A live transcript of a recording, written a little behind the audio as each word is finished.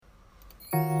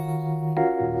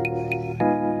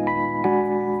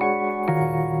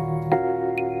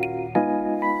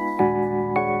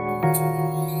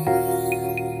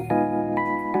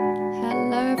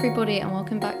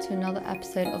back to another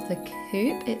episode of The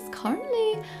Coop. It's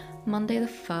currently Monday the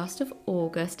 1st of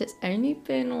August. It's only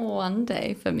been one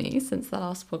day for me since the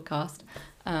last podcast.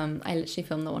 I literally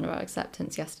filmed the one about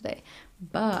acceptance yesterday.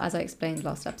 But as I explained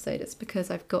last episode, it's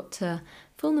because I've got to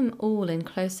film them all in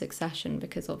close succession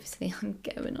because obviously I'm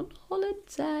going on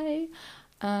holiday.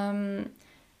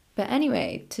 But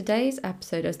anyway, today's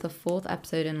episode is the 4th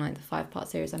episode in like the 5-part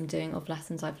series I'm doing of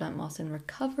lessons I've learnt whilst in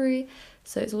recovery.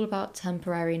 So it's all about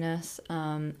temporariness.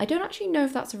 I don't actually know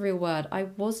if that's a real word. I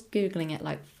was Googling it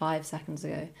like 5 seconds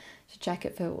ago to check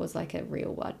if it was like a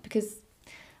real word because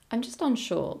I'm just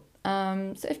unsure.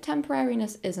 So if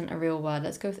temporariness isn't a real word,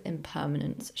 let's go with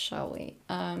impermanence, shall we?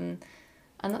 And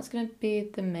that's going to be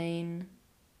the main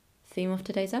theme of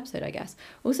today's episode, I guess.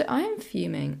 Also, I am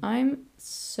fuming. I'm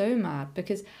so mad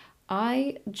because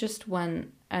I just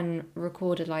went and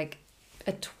recorded like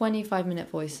a 25-minute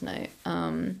voice note.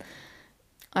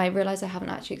 I realised I haven't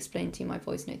actually explained to you my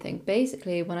voice note thing.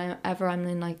 Basically, whenever I'm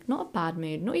in like not a bad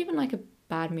mood, not even like a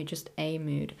bad mood, just a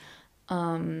mood,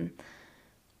 sometimes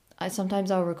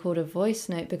I'll record a voice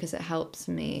note because it helps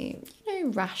me,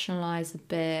 rationalise a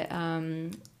bit.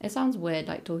 It sounds weird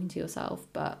like talking to yourself,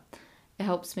 but it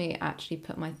helps me actually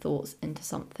put my thoughts into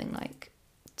something like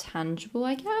tangible,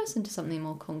 I guess, into something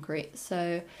more concrete.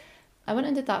 So I went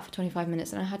and did that for 25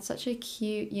 minutes and I had such a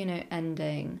cute,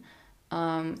 ending,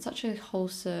 such a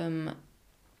wholesome,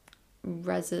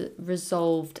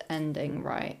 resolved ending,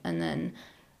 right? And then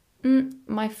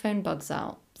my phone bugs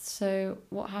out. So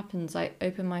what happens? I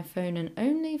open my phone and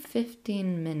only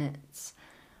 15 minutes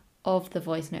of the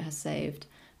voice note has saved,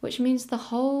 which means the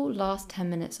whole last 10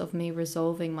 minutes of me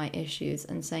resolving my issues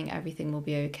and saying everything will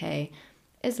be okay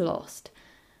is lost.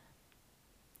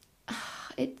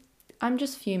 I'm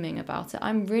just fuming about it.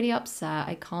 I'm really upset,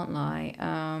 I can't lie.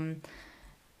 I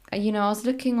was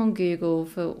looking on Google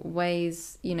for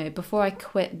ways, before I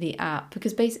quit the app,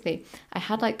 because basically I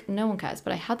had no one cares,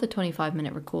 but I had the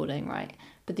 25-minute recording, right?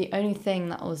 But the only thing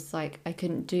that was I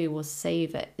couldn't do was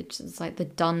save it. It's just the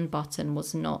done button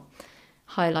was not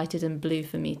highlighted in blue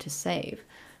for me to save.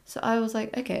 So I was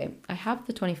like, okay, I have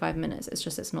the 25 minutes. It's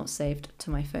just it's not saved to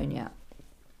my phone yet.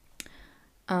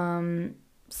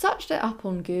 Searched it up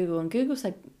on Google and Google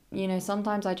said,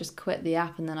 sometimes I just quit the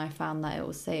app and then I found that it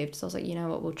was saved. So I was like, you know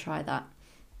what, we'll try that.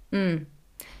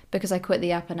 Because I quit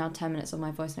the app and now 10 minutes of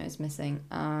my voice note is missing.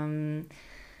 I'm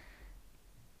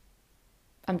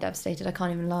devastated. I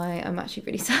can't even lie. I'm actually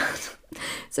really sad.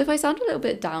 So if I sound a little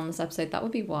bit down this episode, that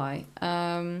would be why.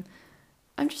 I'm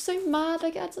just so mad.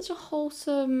 I had such a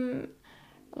wholesome,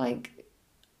 not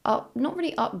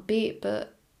really upbeat,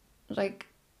 but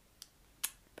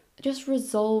just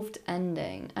resolved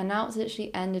ending. And now it's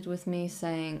literally ended with me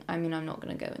saying, I'm not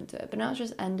going to go into it, but now it's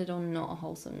just ended on not a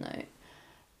wholesome note.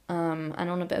 And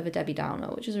on a bit of a Debbie Downer,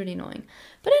 which is really annoying.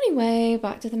 But anyway,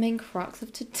 back to the main crux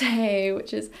of today,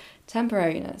 which is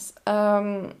temporariness.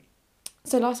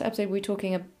 So last episode we were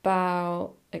talking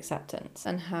about acceptance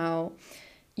and how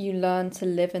you learn to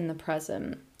live in the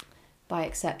present by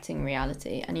accepting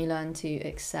reality, and you learn to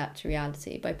accept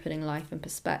reality by putting life in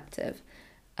perspective.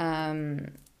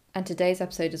 And today's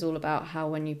episode is all about how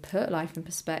when you put life in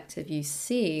perspective, you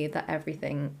see that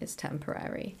everything is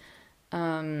temporary.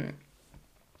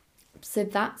 So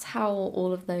that's how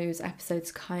all of those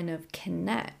episodes kind of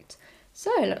connect.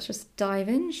 So let's just dive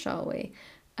in, shall we?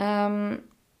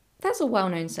 There's a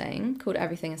well-known saying called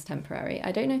everything is temporary.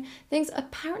 I don't know.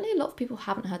 Apparently a lot of people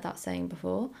haven't heard that saying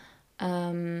before.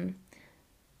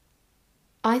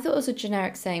 I thought it was a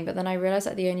generic saying, but then I realised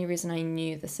that the only reason I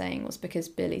knew the saying was because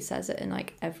Billy says it in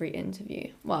every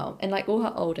interview. Well, in all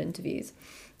her old interviews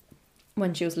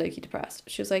when she was low-key depressed.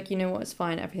 She was like, you know what, it's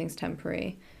fine, everything's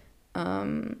temporary.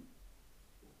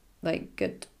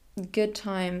 Good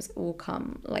times will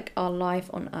come. Our life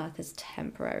on earth is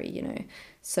temporary,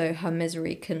 so her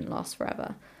misery couldn't last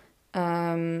forever.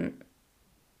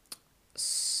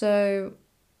 So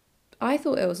I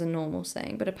thought it was a normal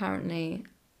saying, but apparently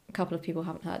a couple of people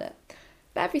haven't heard it.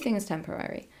 But everything is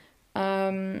temporary.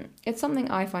 It's something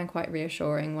I find quite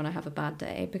reassuring when I have a bad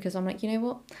day, because I'm like, you know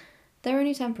what? They're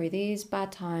only temporary. These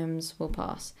bad times will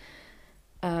pass.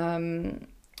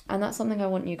 And that's something I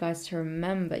want you guys to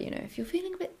remember, if you're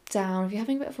feeling a bit down, if you're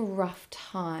having a bit of a rough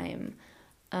time,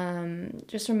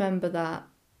 just remember that,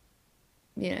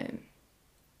 the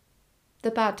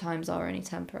bad times are only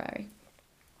temporary.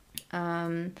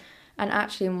 And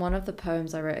actually in one of the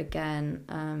poems I wrote again,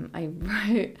 I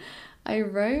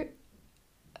wrote,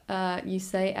 you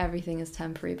say everything is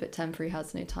temporary, but temporary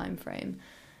has no time frame.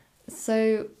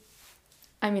 So,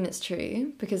 it's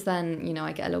true, because then,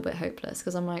 I get a little bit hopeless,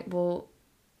 because I'm like, well,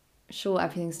 sure,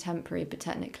 everything's temporary, but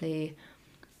technically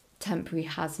temporary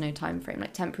has no time frame.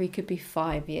 Like temporary could be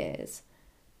 5 years,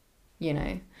 you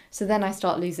know. So then I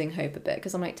start losing hope a bit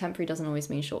because I'm like, temporary doesn't always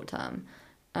mean short term.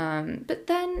 But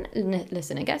then,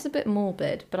 listen, it gets a bit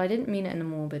morbid, but I didn't mean it in a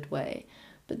morbid way.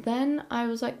 But then I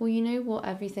was like, well, you know what?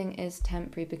 Everything is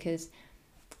temporary because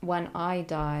when I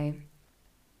die,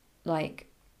 like,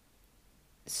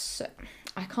 so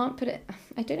I can't put it,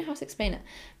 I don't know how to explain it,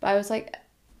 but I was like,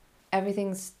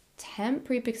 everything's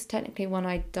temporary because technically when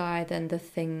I die, then the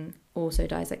thing also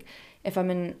dies. Like, if I'm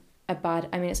in a bad,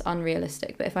 I mean, it's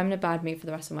unrealistic, but if I'm in a bad mood for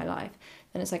the rest of my life,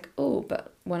 then it's like, oh,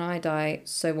 but when I die,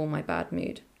 so will my bad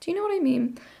mood. Do you know what I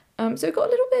mean? So it got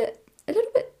a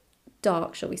little bit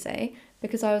dark, shall we say,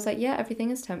 because I was like, yeah, everything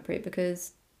is temporary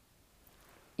because,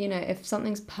 you know, if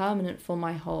something's permanent for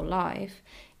my whole life,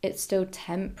 it's still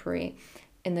temporary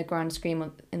in the grand scheme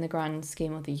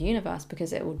of the universe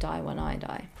because it will die when I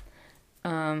die.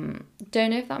 Don't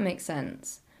know if that makes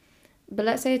sense. But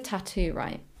let's say a tattoo,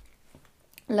 right?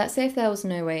 Let's say if there was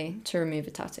no way to remove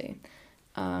a tattoo.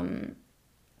 And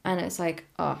it's like,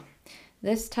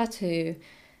 this tattoo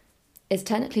is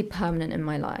technically permanent in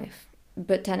my life,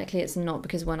 but technically it's not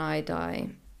because when I die,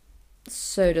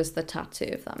 so does the tattoo,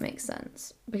 if that makes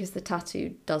sense, because the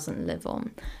tattoo doesn't live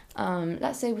on.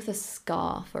 Let's say with a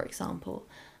scar, for example,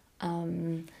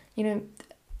 you know,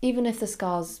 even if the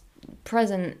scar's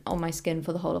present on my skin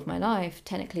for the whole of my life,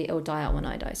 technically it'll die out when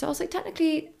I die. So I was like,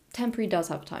 technically temporary does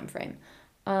have a time frame.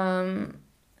 And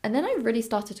then I really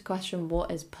started to question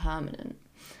what is permanent,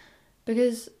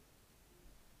 because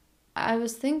I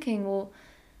was thinking, well,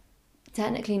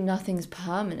 technically nothing's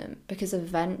permanent because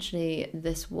eventually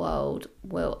this world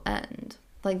will end.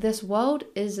 Like, this world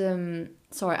is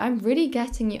sorry, I'm really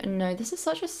getting you. No, this is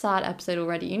such a sad episode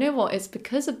already. You know what? It's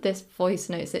because of this voice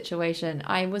note situation.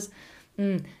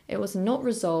 It was not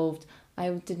resolved. I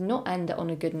did not end it on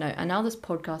a good note, and now this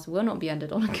podcast will not be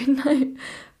ended on a good note.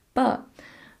 But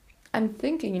I'm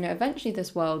thinking, you know, eventually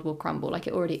this world will crumble, like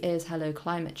it already is. Hello,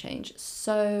 climate change.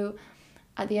 So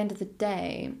at the end of the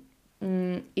day,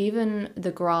 even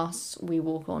the grass we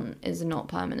walk on is not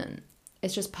permanent.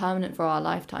 It's just permanent for our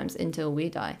lifetimes until we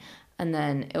die. And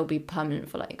then it'll be permanent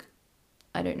for, like,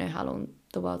 I don't know how long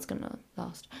the world's gonna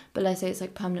last. But let's say it's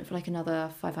like permanent for like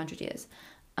another 500 years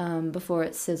before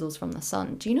it sizzles from the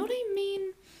sun. Do you know what I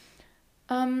mean?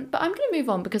 But I'm gonna move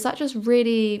on because that just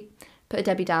really put a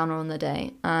Debbie Downer on the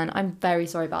day. And I'm very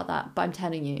sorry about that. But I'm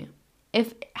telling you,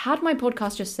 had my voice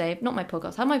note just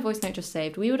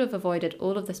saved, we would have avoided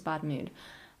all of this bad mood.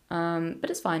 But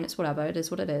it's fine, it's whatever, it is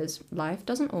what it is. Life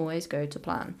doesn't always go to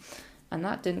plan. And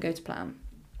that didn't go to plan.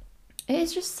 It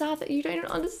is just sad that you don't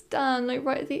understand. Like,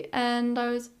 right at the end, I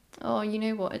was, oh, you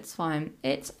know what, it's fine,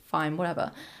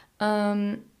 whatever.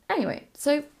 Anyway,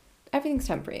 so everything's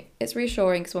temporary. It's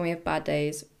reassuring because when we have bad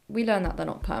days, we learn that they're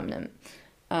not permanent,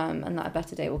 and that a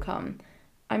better day will come.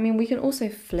 I mean, we can also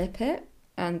flip it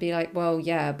and be like, well,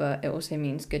 yeah, but it also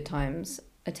means good times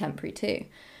are temporary too.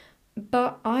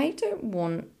 But I don't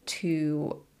want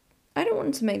to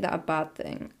make that a bad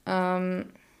thing.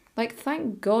 Like,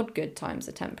 thank God good times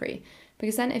are temporary.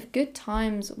 Because then if good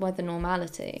times were the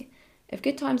normality, if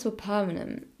good times were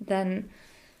permanent, then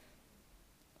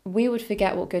we would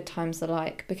forget what good times are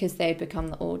like because they become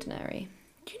the ordinary.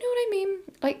 Do you know what I mean?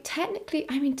 Like,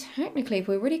 technically, if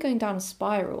we're really going down a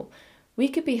spiral, we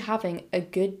could be having a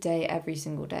good day every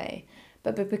single day.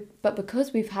 But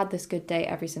because we've had this good day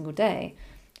every single day,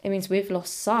 it means we've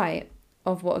lost sight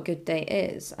of what a good day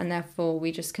is, and therefore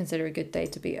we just consider a good day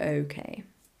to be okay.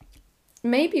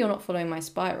 Maybe you're not following my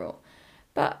spiral.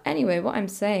 But anyway, what I'm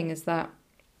saying is that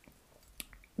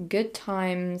good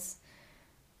times,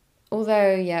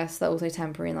 although yes, they're also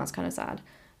temporary and that's kind of sad,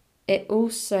 it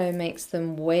also makes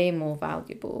them way more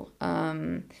valuable,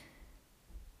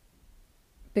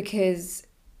 because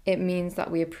it means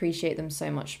that we appreciate them so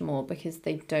much more because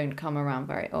they don't come around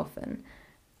very often.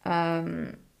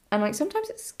 And like, sometimes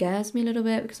it scares me a little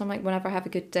bit because I'm like, whenever I have a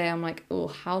good day, I'm like, oh,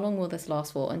 how long will this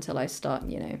last for until I start,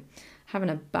 you know, having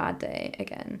a bad day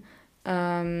again.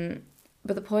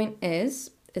 But the point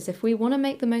is if we want to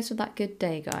make the most of that good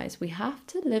day, guys, we have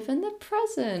to live in the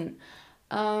present.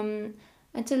 And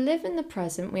to live in the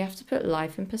present, we have to put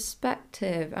life in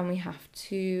perspective, and we have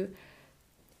to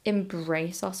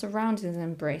embrace our surroundings,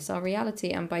 embrace our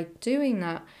reality. And by doing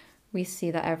that, we see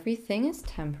that everything is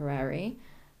temporary.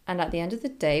 And at the end of the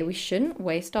day, we shouldn't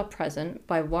waste our present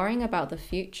by worrying about the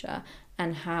future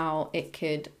and how it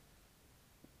could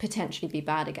potentially be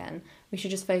bad again. We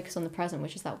should just focus on the present,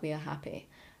 which is that we are happy.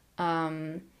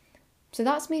 So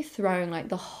that's me throwing like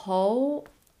the whole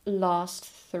last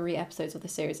 3 episodes of the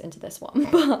series into this one,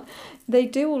 but they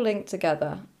do all link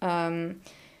together.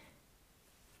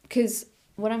 Because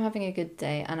when I'm having a good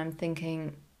day and I'm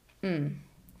thinking, you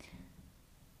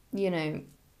know,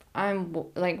 I'm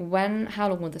like, how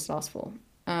long will this last for?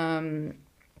 And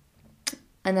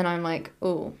then I'm like,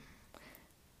 oh,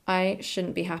 I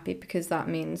shouldn't be happy, because that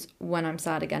means when I'm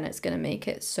sad again, it's going to make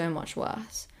it so much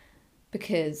worse,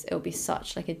 because it'll be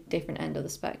such like a different end of the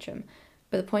spectrum.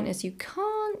 But the point is, you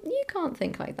can't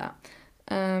think like that.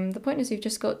 The point is, you've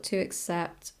just got to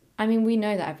accept. I mean, we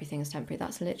know that everything is temporary.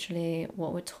 That's literally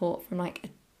what we're taught from like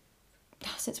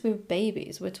since we were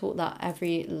babies. We're taught that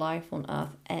every life on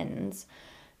earth ends.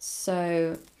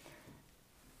 So,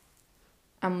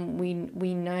 and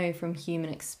we know from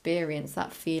human experience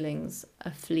that feelings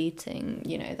are fleeting.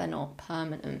 You know, they're not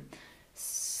permanent.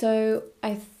 So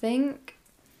I think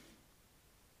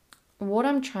what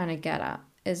I'm trying to get at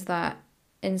is that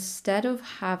instead of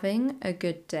having a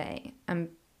good day, and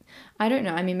I don't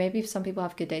know, I mean, maybe some people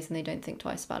have good days and they don't think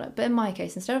twice about it, but in my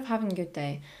case, instead of having a good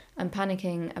day and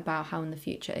panicking about how in the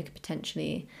future it could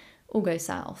potentially all go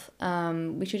south,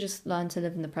 we should just learn to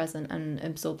live in the present and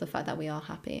absorb the fact that we are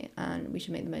happy, and we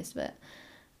should make the most of it.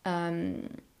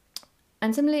 And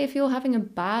similarly, if you're having a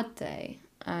bad day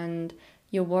and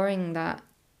you're worrying that,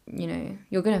 you know,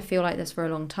 you're going to feel like this for a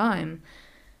long time,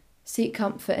 seek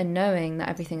comfort in knowing that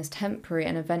everything is temporary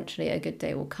and eventually a good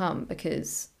day will come,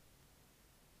 because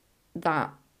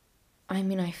that, I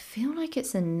mean, I feel like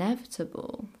it's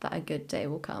inevitable that a good day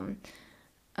will come.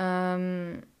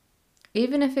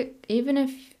 Even if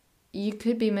you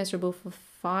could be miserable for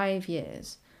 5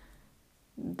 years,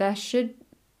 there should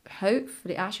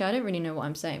hopefully, actually, I don't really know what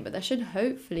I'm saying, but there should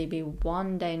hopefully be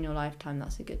one day in your lifetime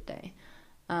that's a good day.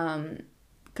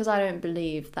 Because I don't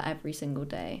believe that every single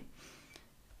day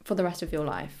for the rest of your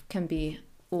life can be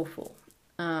awful.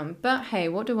 But hey,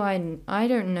 what do I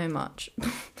don't know much.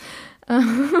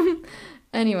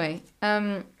 Anyway,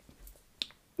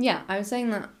 yeah, I was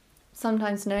saying that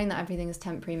sometimes knowing that everything is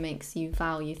temporary makes you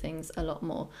value things a lot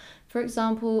more. For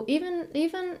example, even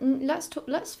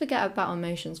let's forget about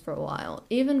emotions for a while.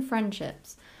 Even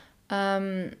friendships.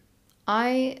 I'm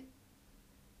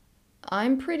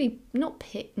pretty not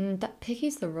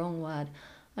picky's the wrong word.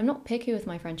 I'm not picky with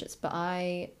my friendships, but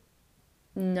I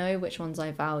know which ones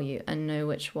I value and know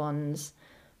which ones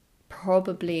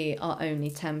probably are only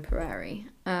temporary.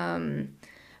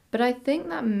 But I think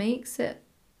that makes it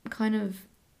kind of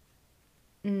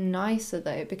nicer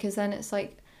though, because then it's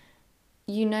like,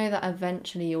 you know that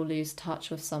eventually you'll lose touch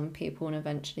with some people and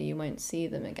eventually you won't see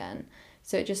them again.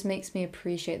 So it just makes me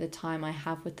appreciate the time I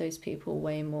have with those people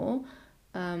way more.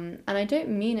 And I don't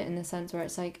mean it in the sense where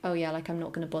it's like, oh yeah, like I'm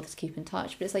not going to bother to keep in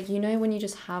touch. But it's like, you know, when you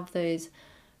just have those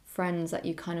friends that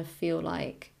you kind of feel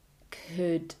like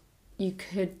you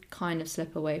could kind of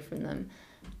slip away from them.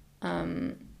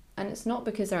 And it's not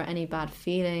because there are any bad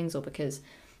feelings or because,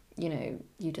 you know,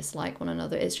 you dislike one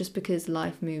another. It's just because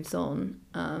life moves on.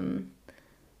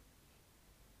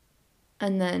 And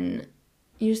then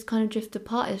you just kind of drift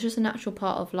apart. It's just a natural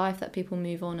part of life that people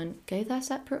move on and go their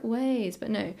separate ways. But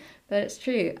it's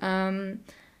true. And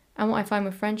what I find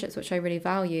with friendships, which I really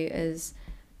value, is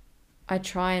I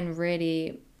try and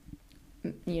really,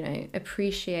 you know,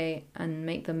 appreciate and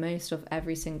make the most of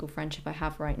every single friendship I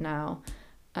have right now.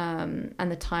 And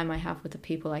the time I have with the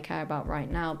people I care about right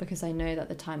now, because I know that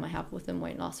the time I have with them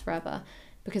won't last forever.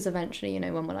 Because eventually, you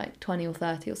know, when we're like 20 or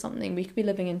 30 or something, we could be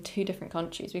living in 2 different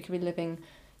countries. We could be living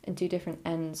in 2 different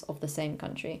ends of the same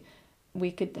country.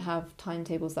 We could have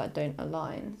timetables that don't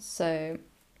align. So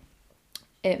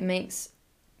it makes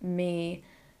me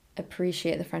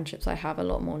appreciate the friendships I have a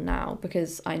lot more now,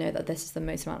 because I know that this is the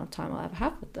most amount of time I'll ever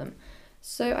have with them.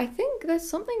 So I think there's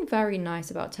something very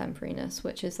nice about temporariness,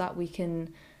 which is that we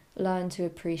can learn to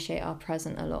appreciate our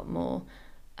present a lot more.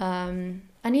 And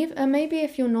maybe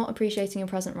if you're not appreciating your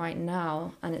present right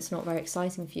now and it's not very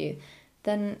exciting for you,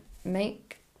 then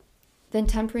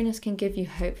temporariness can give you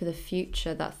hope for the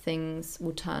future that things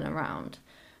will turn around.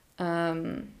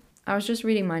 I was just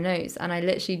reading my notes and I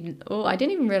didn't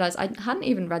even realise, I hadn't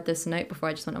even read this note before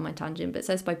I just went on my tangent, but it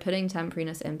says, by putting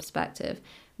temporariness in perspective,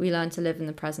 we learn to live in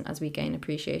the present as we gain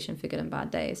appreciation for good and bad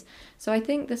days. So I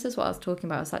think this is what I was talking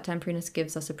about, is that temporariness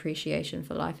gives us appreciation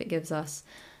for life. It gives us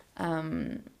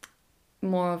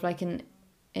more of like an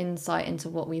insight into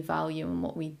what we value and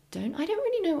what we don't. I don't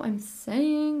really know what I'm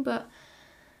saying, but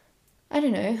I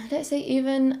don't know. Let's say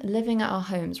even living at our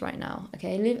homes right now,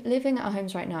 okay? Living at our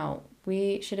homes right now,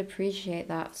 we should appreciate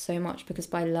that so much, because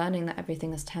by learning that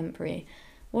everything is temporary,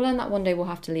 we'll learn that one day we'll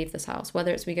have to leave this house,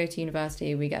 whether it's we go to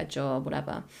university, we get a job,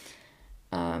 whatever.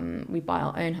 We buy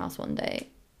our own house one day.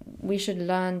 We should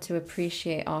learn to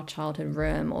appreciate our childhood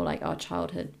room or like our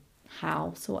childhood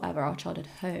house or whatever, our childhood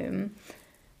home,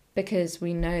 because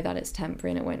we know that it's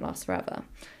temporary and it won't last forever.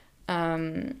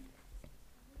 And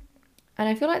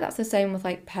I feel like that's the same with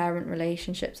like parent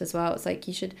relationships as well. It's like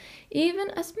you should, even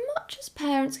as much as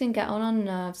parents can get on our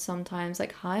nerves sometimes,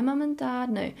 like, hi, mum and dad,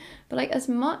 no. But like as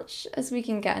much as we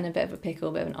can get in a bit of a pickle,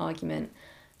 a bit of an argument,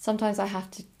 sometimes I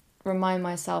have to remind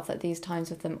myself that these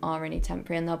times with them are only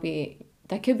temporary, and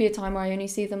there could be a time where I only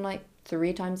see them like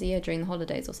 3 times a year during the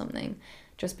holidays or something,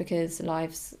 just because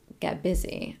lives get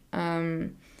busy.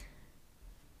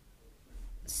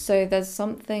 So there's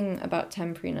something about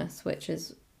temporariness, which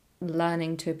is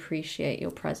learning to appreciate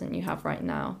your present you have right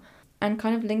now. And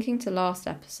kind of linking to last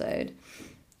episode,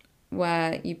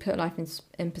 where you put life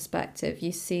in perspective,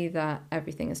 you see that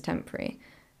everything is temporary.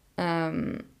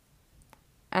 And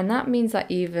that means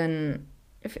that even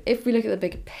if we look at the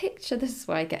bigger picture, this is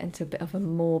where I get into a bit of a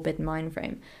morbid mind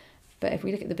frame. But if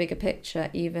we look at the bigger picture,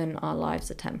 even our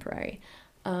lives are temporary.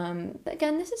 But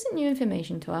again, this isn't new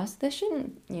information to us. This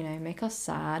shouldn't, make us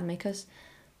sad, make us,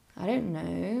 I don't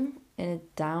know, in a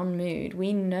down mood.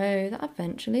 We know that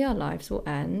eventually our lives will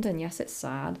end, and yes, it's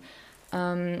sad.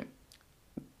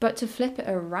 But to flip it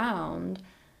around,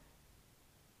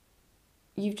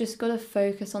 you've just got to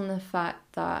focus on the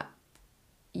fact that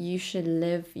you should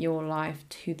live your life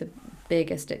to the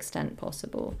biggest extent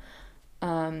possible.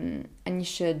 And you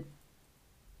should,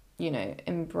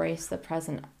 embrace the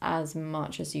present as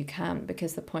much as you can,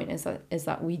 because the point is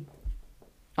that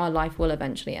our life will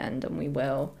eventually end, and we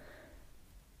will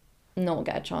not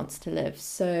get a chance to live.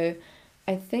 So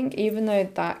I think even though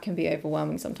that can be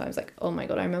overwhelming sometimes, like, oh my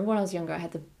God, I remember when I was younger, I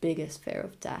had the biggest fear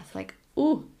of death. Like,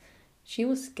 ooh, she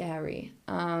was scary.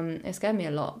 It scared me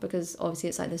a lot, because obviously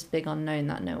it's like this big unknown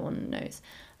that no one knows.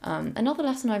 Another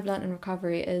lesson I've learned in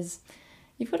recovery is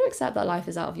you've got to accept that life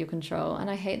is out of your control. And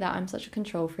I hate that. I'm such a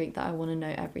control freak that I want to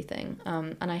know everything.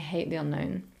 And I hate the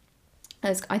unknown.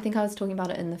 As I think I was talking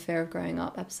about it in the Fear of Growing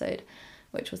Up episode,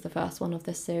 which was the first one of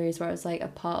this series, where it was like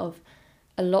a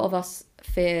lot of us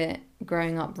fear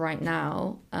growing up right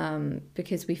now,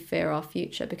 because we fear our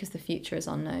future, because the future is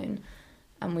unknown.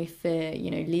 And we fear,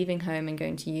 leaving home and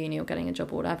going to uni or getting a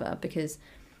job or whatever, because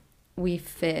we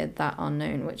fear that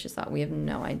unknown, which is that we have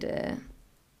no idea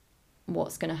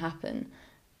what's going to happen.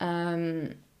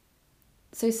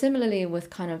 So similarly with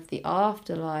kind of the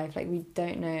afterlife, like, we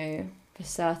don't know for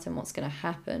certain what's going to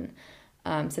happen.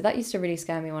 So that used to really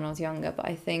scare me when I was younger, but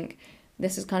I think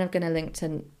this is kind of going to link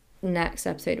to next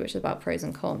episode, which is about pros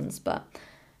and cons. But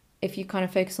if you kind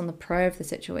of focus on the pro of the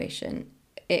situation,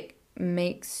 it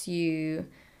makes you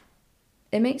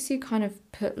kind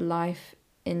of put life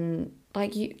in,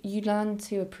 like, you learn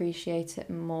to appreciate it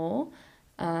more.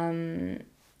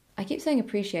 I keep saying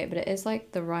appreciate, but it is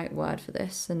like the right word for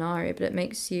this scenario, but it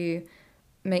makes you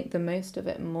make the most of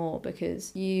it more,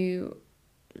 because you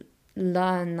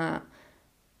learn that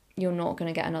you're not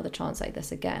going to get another chance like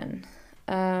this again.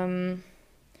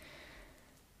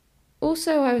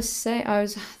 Also, I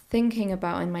was thinking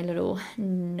about in my little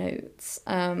notes,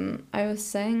 I was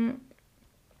saying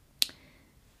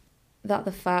that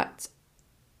the fact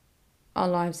our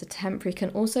lives are temporary can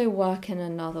also work in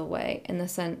another way, in the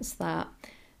sense that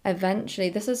eventually,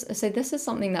 this is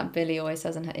something that Billy always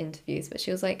says in her interviews, but she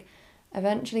was like,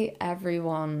 eventually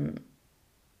everyone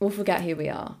will forget who we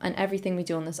are, and everything we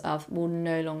do on this earth will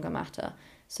no longer matter.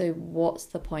 So what's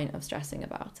the point of stressing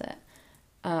about it?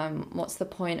 What's the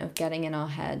point of getting in our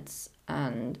heads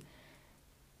and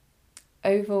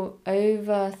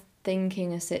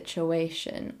overthinking a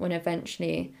situation when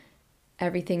eventually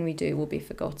everything we do will be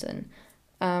forgotten?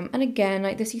 And again,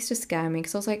 like, this used to scare me,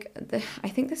 because I was like, I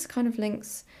think this kind of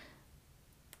links.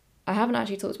 I haven't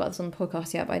actually talked about this on the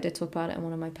podcast yet, but I did talk about it in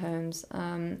one of my poems.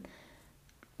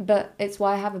 But it's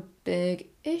why I have a big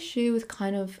issue with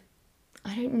kind of,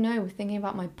 I don't know, with thinking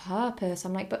about my purpose.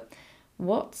 I'm like, but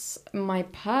what's my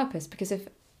purpose? Because if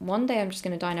one day I'm just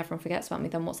going to die and everyone forgets about me,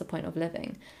 then what's the point of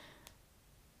living?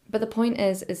 But the point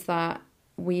is that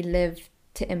we live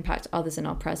to impact others in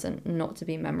our present, not to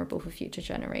be memorable for future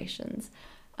generations.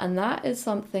 And that is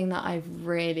something that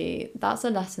that's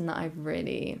a lesson that I've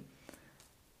really,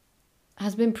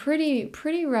 has been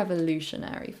pretty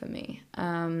revolutionary for me.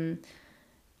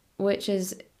 Which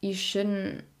is, I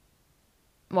shouldn't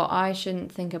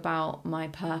think about my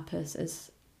purpose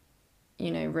as,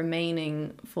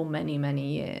 remaining for many,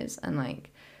 many years and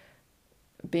like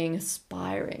being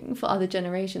aspiring for other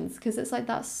generations, because it's like,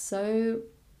 that's so,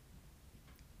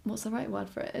 what's the right word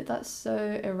for it? That's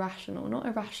so irrational, not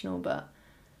irrational, but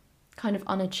kind of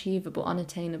unachievable,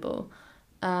 unattainable.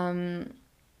 The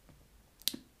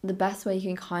best way you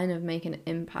can kind of make an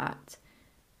impact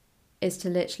is to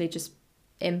literally just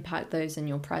impact those in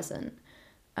your present.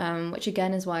 which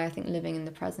again is why I think living in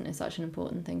the present is such an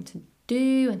important thing to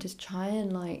do and to try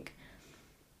and like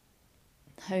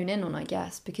hone in on, I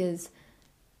guess, because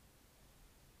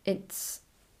it's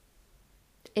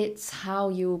how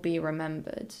you will be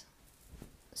remembered.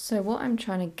 So what I'm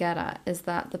trying to get at is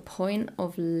that the point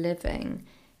of living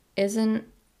isn't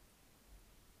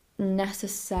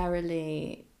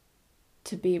necessarily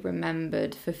to be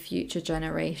remembered for future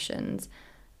generations,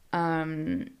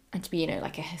 and to be,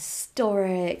 like a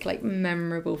historic, like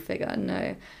memorable figure.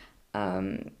 No,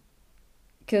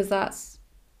 because that's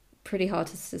pretty hard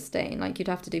to sustain. Like, you'd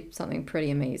have to do something pretty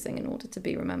amazing in order to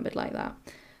be remembered like that.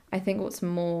 I think what's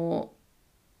more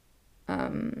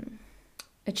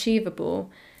achievable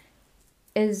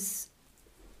is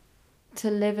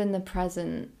to live in the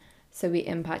present so we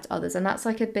impact others. And that's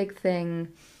like a big thing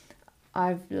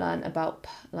I've learned about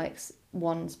like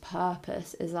one's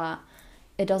purpose, is that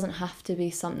it doesn't have to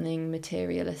be something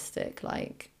materialistic.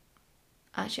 Like,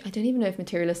 actually, I don't even know if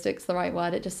materialistic's the right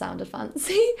word, it just sounded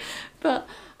fancy. But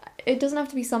it doesn't have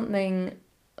to be something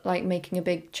like making a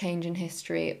big change in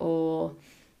history, or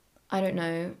I don't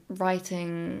know,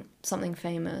 writing something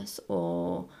famous,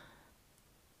 or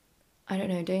I don't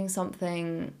know, doing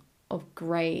something of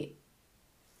great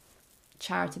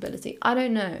charitability. I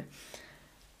don't know.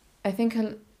 I think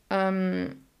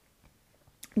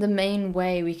the main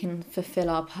way we can fulfill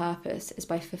our purpose is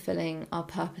by fulfilling our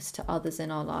purpose to others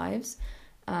in our lives.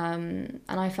 And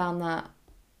I found that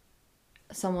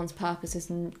someone's purpose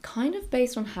is kind of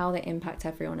based on how they impact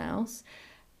everyone else.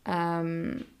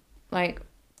 Like,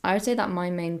 I would say that my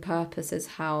main purpose is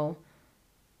how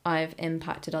I've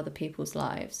impacted other people's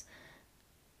lives,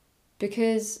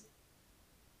 because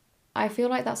I feel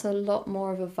like that's a lot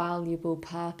more of a valuable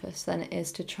purpose than it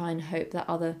is to try and hope that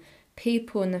other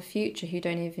people in the future who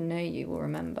don't even know you will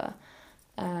remember.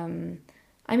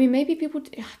 I mean, maybe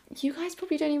you guys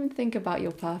probably don't even think about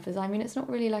your purpose. I mean, it's not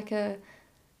really like a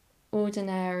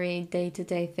ordinary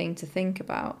day-to-day thing to think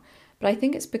about. But I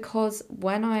think it's because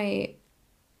when I,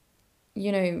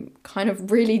 kind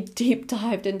of really deep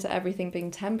dived into everything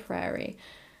being temporary,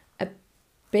 a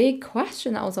big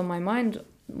question that was on my mind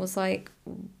was like,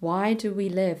 why do we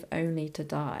live only to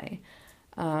die?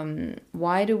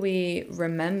 Why do we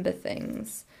remember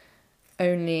things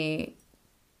only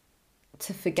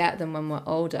to forget them when we're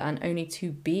older and only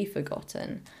to be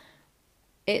forgotten?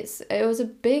 It was a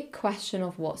big question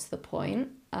of what's the point.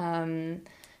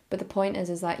 But the point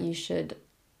is that you should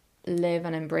live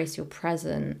and embrace your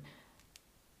present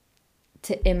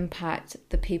to impact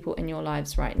the people in your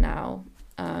lives right now.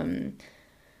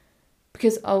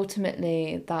 Because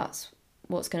ultimately that's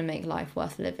what's going to make life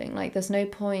worth living. Like, there's no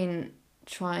point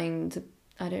trying to,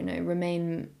 I don't know,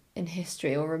 remain in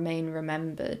history or remain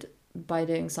remembered by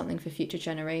doing something for future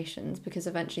generations, because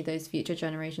eventually those future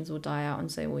generations will die out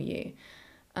and so will you.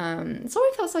 Sorry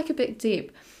if that's like a bit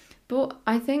deep, but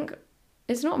I think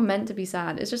it's not meant to be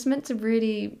sad. It's just meant to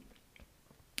really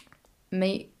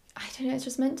it's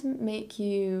just meant to make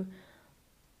you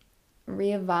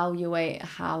reevaluate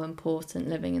how important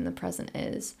living in the present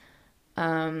is.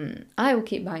 I will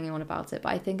keep banging on about it,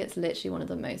 but I think it's literally one of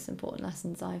the most important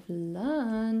lessons I've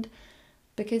learned.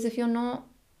 Because if you're not,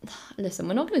 listen,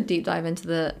 we're not going to deep dive into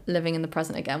the living in the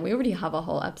present again. We already have a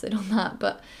whole episode on that.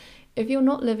 But if you're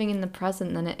not living in the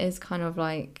present, then it is kind of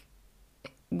like,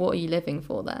 what are you living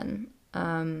for then?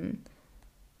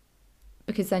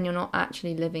 Because then you're not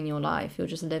actually living your life. You're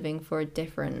just living for a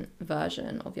different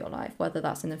version of your life, whether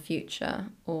that's in the future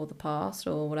or the past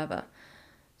or whatever.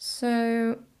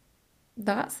 So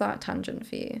that's that tangent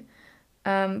for you.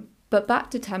 But back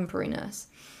to temporariness.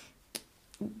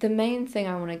 The main thing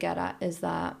I want to get at is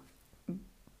that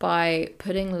by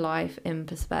putting life in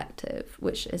perspective,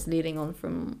 which is leading on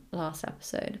from last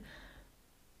episode,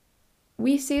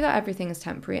 we see that everything is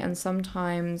temporary, and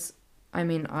sometimes, I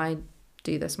mean, I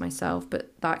do this myself,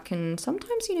 but that can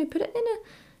sometimes, put you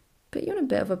in a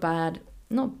bit of a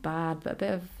not bad, but a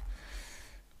bit of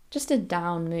just a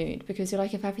down mood, because you're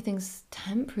like, if everything's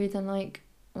temporary, then like,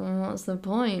 what's the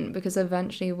point? Because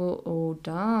eventually we'll all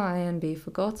die and be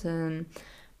forgotten.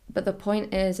 But the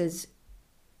point is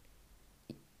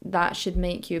that should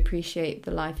make you appreciate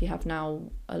the life you have now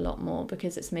a lot more,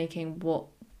 because it's making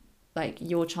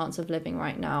your chance of living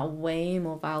right now way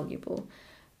more valuable.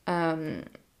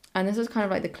 And this is kind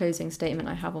of like the closing statement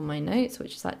I have on my notes,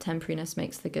 which is that temporariness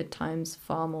makes the good times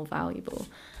far more valuable.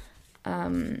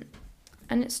 And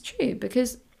it's true,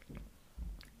 because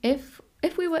if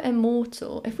we were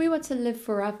immortal, if we were to live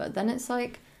forever, then it's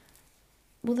like,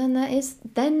 well,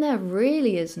 then there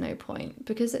really is no point,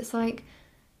 because it's like,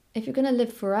 if you're going to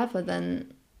live forever,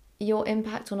 then your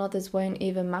impact on others won't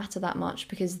even matter that much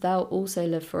because they'll also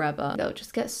live forever. They'll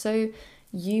just get so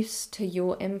used to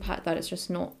your impact that it's just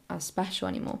not as special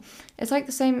anymore. It's like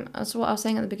the same as what I was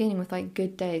saying at the beginning with like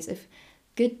good days. If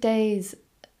good days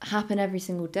happen every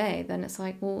single day, then it's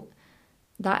like, well,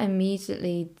 that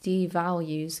immediately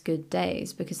devalues good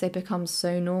days because they become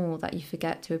so normal that you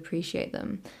forget to appreciate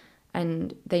them,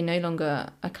 and they no longer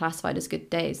are classified as good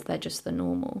days, they're just the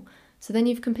normal. So then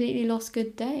you've completely lost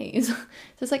good days. So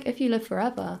it's like if you live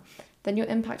forever, then your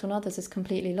impact on others is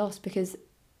completely lost because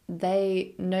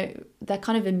they know they're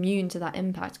kind of immune to that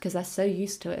impact because they're so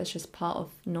used to it. It's just part of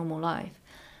normal life.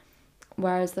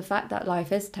 Whereas the fact that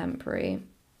life is temporary,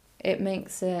 it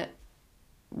makes it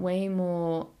way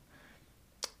more,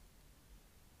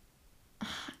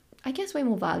 I guess, way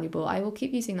more valuable. I will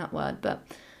keep using that word, but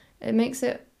it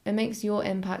makes your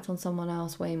impact on someone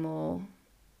else way more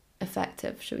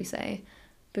effective, should we say,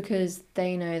 because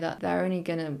they know that they're only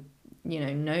gonna,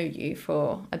 know you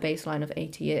for a baseline of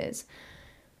 80 years.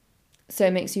 So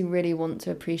it makes you really want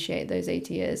to appreciate those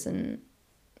 80 years and,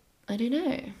 I don't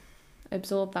know,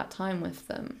 absorb that time with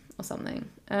them or something.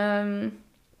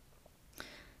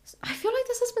 I feel like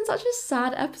this has been such a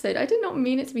sad episode. I did not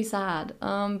mean it to be sad.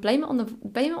 Blame it on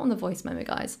the voice memo,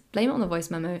 guys. Blame it on the voice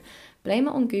memo. Blame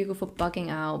it on Google for bugging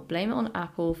out. Blame it on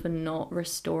Apple for not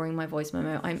restoring my voice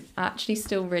memo. I'm actually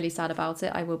still really sad about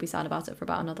it. I will be sad about it for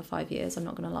about another 5 years. I'm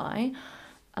not gonna lie.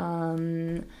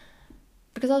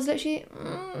 Because I was literally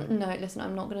no, listen,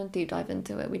 I'm not gonna deep dive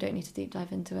into it. We don't need to deep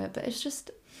dive into it. But it's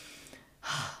just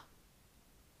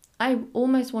I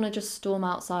almost want to just storm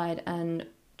outside and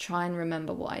try and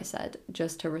remember what I said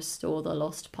just to restore the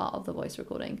lost part of the voice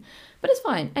recording. But it's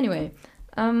fine. Anyway,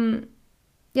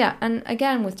 yeah, and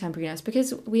again with temporariness,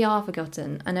 because we are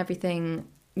forgotten and everything,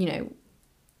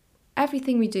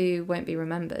 everything we do won't be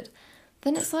remembered,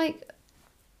 then it's like,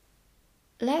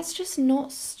 let's just not,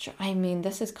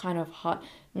 this is kind of hard.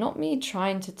 Not me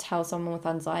trying to tell someone with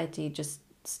anxiety, just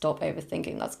stop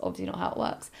overthinking. That's obviously not how it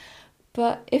works.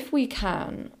 But if we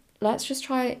can, let's just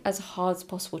try as hard as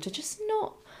possible to just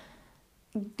not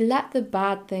let the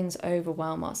bad things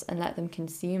overwhelm us and let them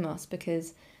consume us,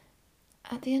 because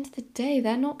at the end of the day,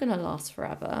 they're not going to last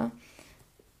forever.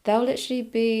 They'll literally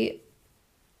be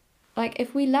like,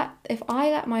 if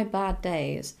I let my bad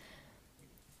days,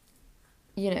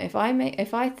 if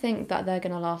I think that they're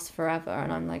going to last forever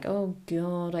and I'm like, oh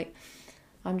God, like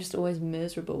I'm just always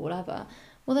miserable, whatever.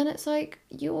 Well, then it's like,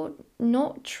 you're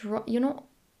not trying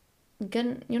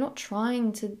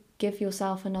to give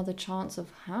yourself another chance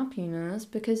of happiness,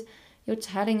 because you're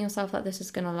telling yourself that this is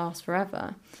going to last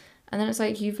forever. And then it's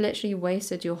like, you've literally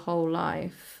wasted your whole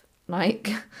life,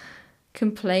 like,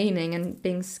 complaining and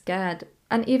being scared.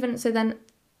 And even so, then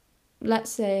let's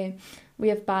say we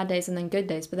have bad days and then good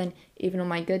days, but then even on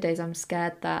my good days, I'm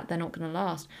scared that they're not going to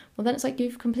last. Well, then it's like,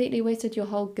 you've completely wasted your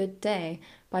whole good day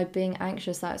by being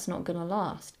anxious that it's not going to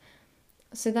last.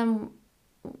 So then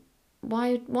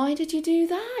why did you do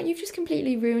that? You've just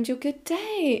completely ruined your good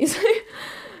days.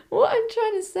 What I'm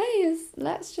trying to say is,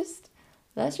 let's just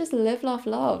live, laugh,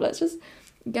 love. Let's just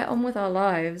get on with our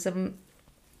lives and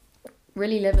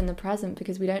really live in the present,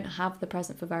 because we don't have the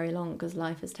present for very long, because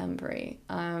life is temporary.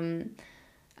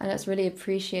 And let's really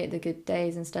appreciate the good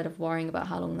days instead of worrying about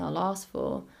how long they'll last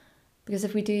for. Because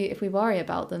if we worry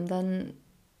about them, then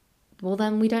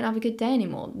we don't have a good day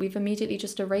anymore. We've immediately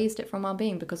just erased it from our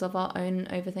being because of our own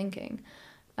overthinking.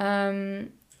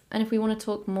 And if we want to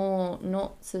talk more,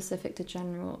 not specific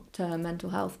to mental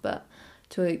health, but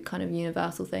to a kind of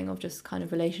universal thing of just kind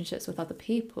of relationships with other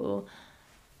people,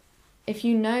 if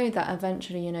you know that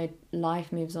eventually,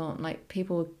 life moves on, like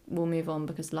people will move on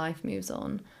because life moves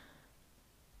on,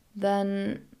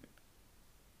 then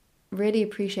really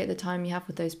appreciate the time you have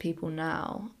with those people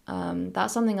now.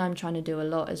 That's something I'm trying to do a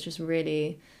lot, is just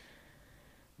really,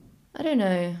 I don't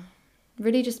know,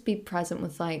 really just be present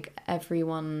with like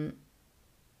everyone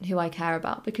who I care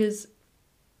about, because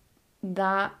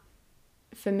that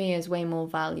for me is way more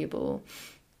valuable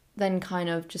than kind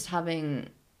of just having,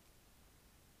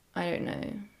 I don't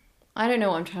know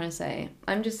what I'm trying to say.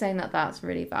 I'm just saying that that's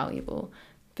really valuable,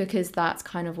 because that's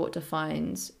kind of what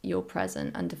defines your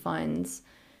present and defines,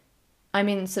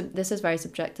 so this is very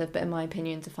subjective, but in my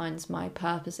opinion, defines my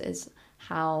purpose, is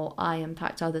how I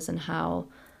impact others and how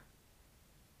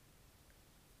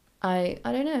I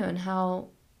don't know, and how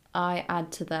I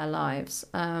add to their lives.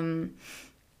 And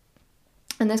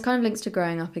this kind of links to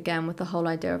growing up again, with the whole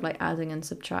idea of like adding and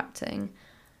subtracting.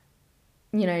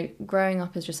 Growing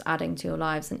up is just adding to your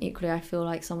lives, and equally I feel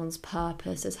like someone's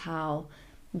purpose is how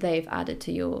they've added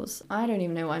to yours. I don't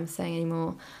even know what I'm saying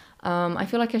anymore. I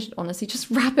feel like I should honestly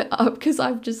just wrap it up, because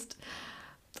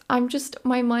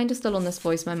my mind is still on this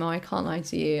voice memo, I can't lie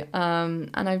to you. And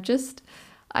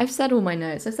I've said all my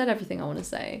notes, I've said everything I want to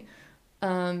say.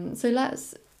 So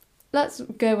let's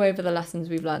go over the lessons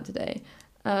we've learned today.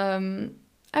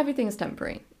 Everything is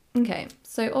temporary. Okay,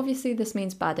 so obviously this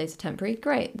means bad days are temporary.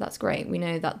 Great, that's great. We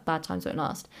know that bad times won't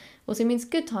last. Also means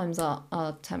good times are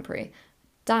temporary.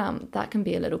 Damn, that can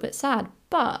be a little bit sad,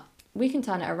 but we can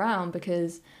turn it around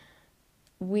because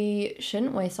we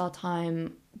shouldn't waste our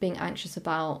time being anxious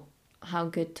about how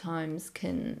good times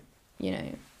can,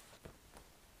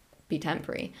 be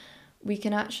temporary. We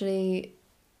can actually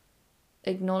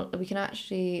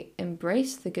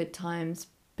embrace the good times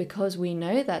because we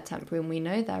know they're temporary and we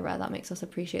know they're rare. That makes us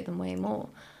appreciate them way more.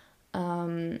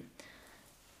 And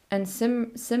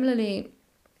similarly,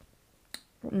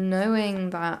 knowing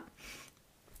that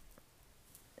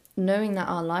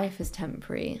our life is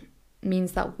temporary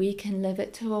means that we can live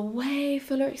it to a way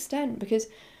fuller extent, because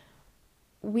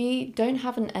we don't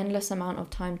have an endless amount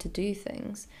of time to do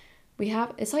things.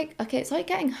 It's like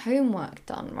getting homework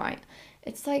done, right?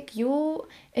 It's like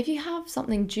if you have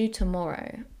something due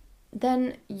tomorrow,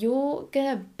 then you're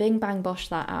gonna bing bang bosh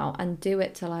that out and do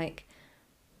it to like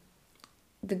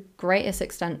the greatest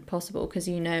extent possible because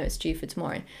you know it's due for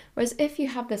tomorrow. Whereas if you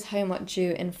have this homework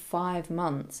due in 5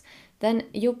 months, then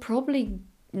you're probably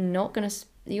gonna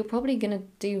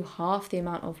do half the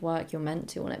amount of work you're meant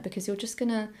to on it, because you're just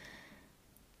gonna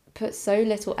put so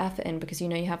little effort in because you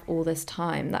know you have all this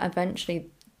time that eventually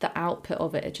the output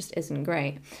of it just isn't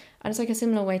great. And it's like a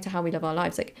similar way to how we live our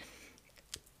lives. Like,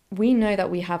 we know that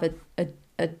we have a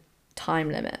time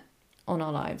limit on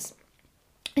our lives.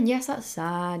 And yes, that's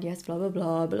sad. Yes, blah, blah,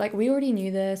 blah. But like, we already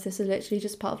knew this. This is literally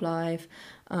just part of life.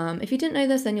 If you didn't know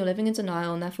this, then you're living in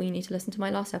denial, and therefore you need to listen to my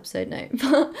last episode. No.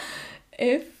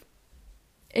 But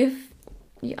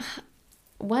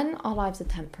when our lives are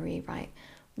temporary, right,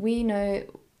 we know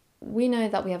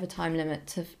that we have a time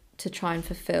limit to try and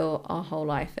fulfill our whole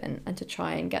life and to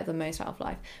try and get the most out of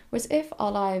life. Whereas if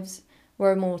our lives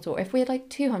were immortal, if we had like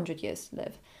 200 years to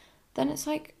live, then it's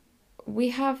like we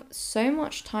have so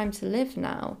much time to live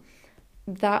now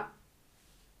that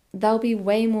there'll be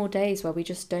way more days where we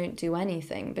just don't do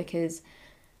anything because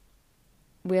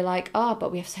we're like,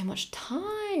 but we have so much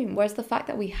time. Whereas the fact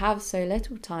that we have so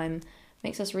little time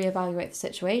makes us reevaluate the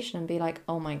situation and be like,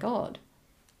 oh my God,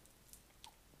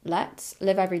 let's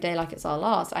live every day like it's our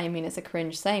last. I mean, it's a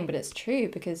cringe saying, but it's true,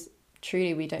 because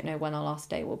truly we don't know when our last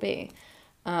day will be.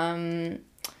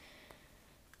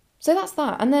 So that's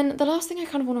that. And then the last thing I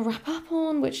kind of want to wrap up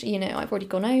on, which, I've already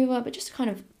gone over, but just to kind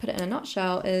of put it in a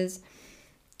nutshell, is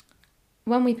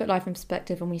when we put life in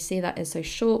perspective and we see that it's so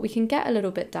short, we can get a little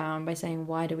bit down by saying,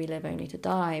 why do we live only to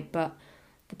die? But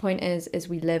the point is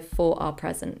we live for our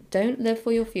present. Don't live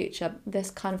for your future.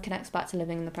 This kind of connects back to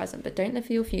living in the present, but don't live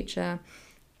for your future.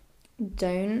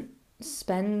 Don't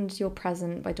spend your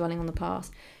present by dwelling on the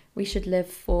past. We should live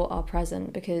for our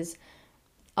present, because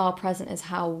our present is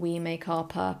how we make our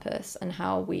purpose and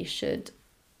how we should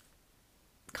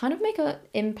kind of make an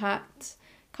impact,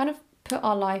 kind of put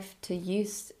our life to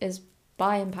use, is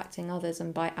by impacting others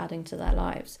and by adding to their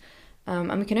lives.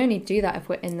 And we can only do that if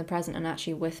we're in the present and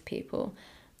actually with people.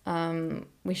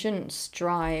 We shouldn't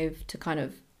strive to kind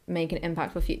of make an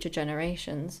impact for future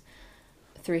generations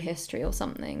through history or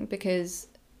something, because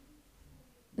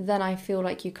then I feel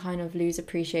like you kind of lose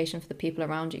appreciation for the people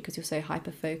around you because you're so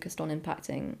hyper-focused on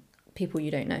impacting people you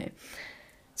don't know.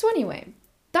 So anyway,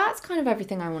 that's kind of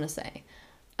everything I want to say.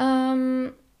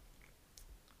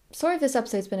 Sorry if this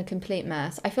episode's been a complete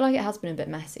mess. I feel like it has been a bit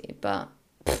messy, but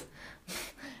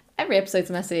every episode's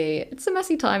messy. It's a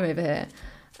messy time over here.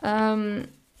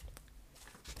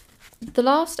 The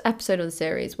last episode of the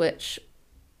series, which,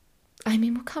 I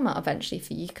mean, will come out eventually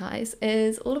for you guys,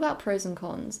 is all about pros and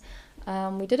cons.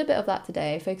 We did a bit of that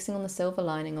today, focusing on the silver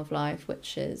lining of life,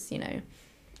 which is,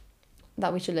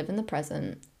 that we should live in the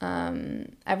present.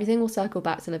 Everything will circle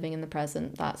back to living in the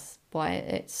present. That's why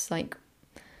it's like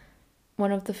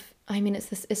one of the,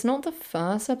 it's not the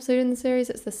first episode in the series,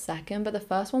 it's the second, but the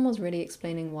first one was really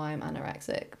explaining why I'm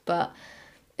anorexic. But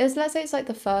let's say it's like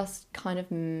the first kind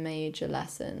of major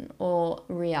lesson or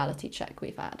reality check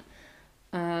we've had.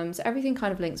 So everything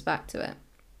kind of links back to it.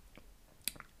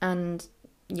 And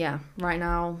yeah, right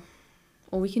now,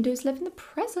 all we can do is live in the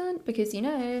present, because,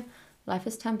 life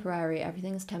is temporary,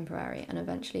 everything is temporary, and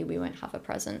eventually we won't have a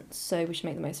present, so we should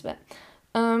make the most of it.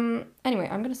 Anyway,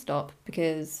 I'm going to stop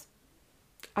because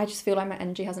I just feel like my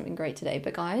energy hasn't been great today,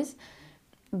 but guys,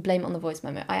 blame it on the voice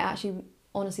memo. I actually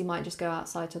honestly might just go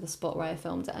outside to the spot where I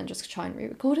filmed it and just try and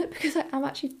re-record it, because I'm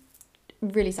actually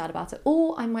really sad about it,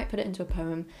 or I might put it into a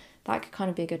poem. That could kind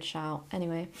of be a good shout.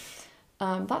 Anyway,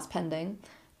 that's pending.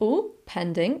 Oh,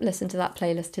 pending, listen to that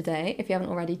playlist today. If you haven't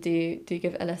already, do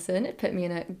give it a listen. It put me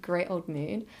in a great old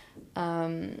mood.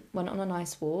 Went on a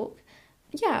nice walk.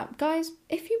 Yeah, guys,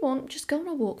 if you want, just go on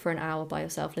a walk for an hour by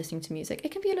yourself listening to music.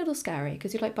 It can be a little scary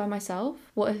because you're like, by myself?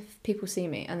 What if people see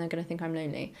me and they're going to think I'm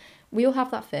lonely? We all have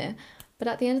that fear. But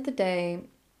at the end of the day,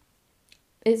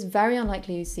 it's very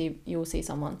unlikely you'll see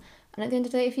someone. And at the end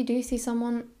of the day, if you do see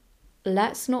someone,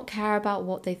 let's not care about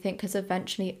what they think, because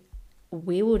eventually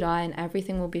we will die and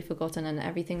everything will be forgotten and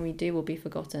everything we do will be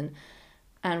forgotten.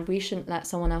 And we shouldn't let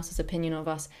someone else's opinion of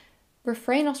us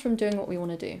refrain us from doing what we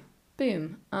want to do.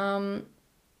 Boom.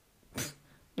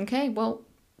 Okay, well,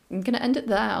 I'm going to end it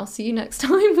there. I'll see you next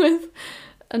time with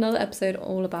another episode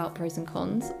all about pros and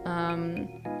cons.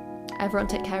 Everyone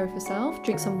take care of yourself,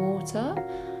 drink some water,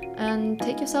 and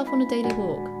take yourself on a daily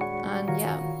walk. And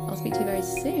yeah, I'll speak to you very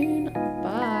soon.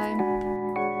 Bye.